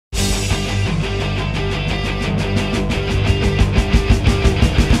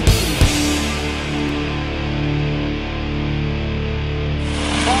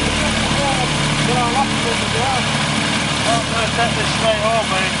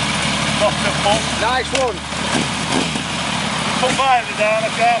Nice one. Put mine down, I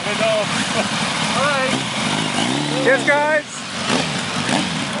can't be done. Alright. Cheers, guys.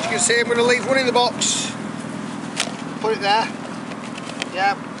 As you can see, I'm going to leave one in the box. Put it there.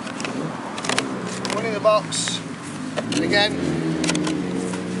 Yeah. One in the box. And again,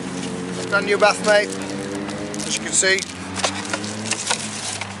 brand new Bathmate. As you can see.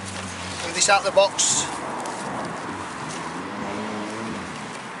 And this out of the box.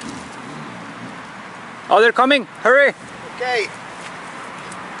 Oh, they're coming! Hurry! Okay.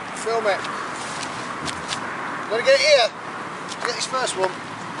 Film it. Gotta get it here. Get this first one.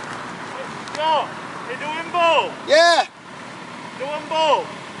 No, you're doing both. Yeah. Doing both.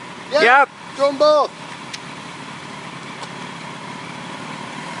 Yeah. Yep. Done both.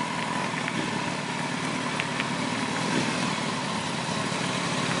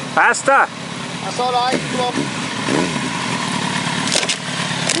 Faster! That's alright. Come on.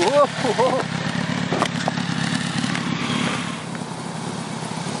 Whoa, whoa.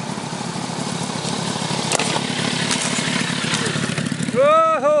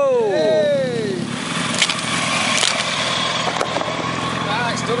 Whoa! Hey.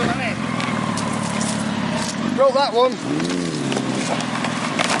 Nice, done it, hasn't it? Broke that one.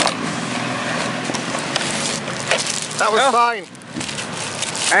 That was fine.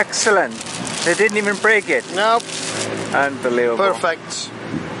 Excellent. They didn't even break it. Nope. Unbelievable. Perfect.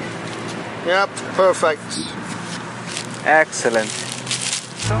 Yep, perfect. Excellent.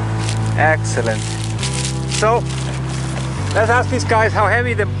 Excellent. So, let's ask these guys how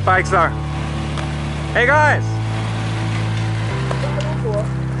heavy the bikes are. Hey guys!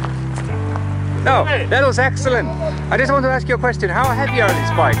 No, that was excellent. I just want to ask you a question. How heavy are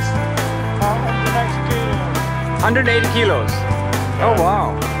these bikes? 180 kilos. Oh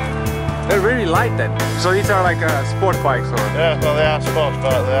wow. They're really light then. So these are like sport bikes or? Yeah, well they are sports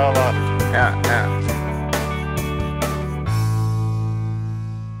bikes, they are like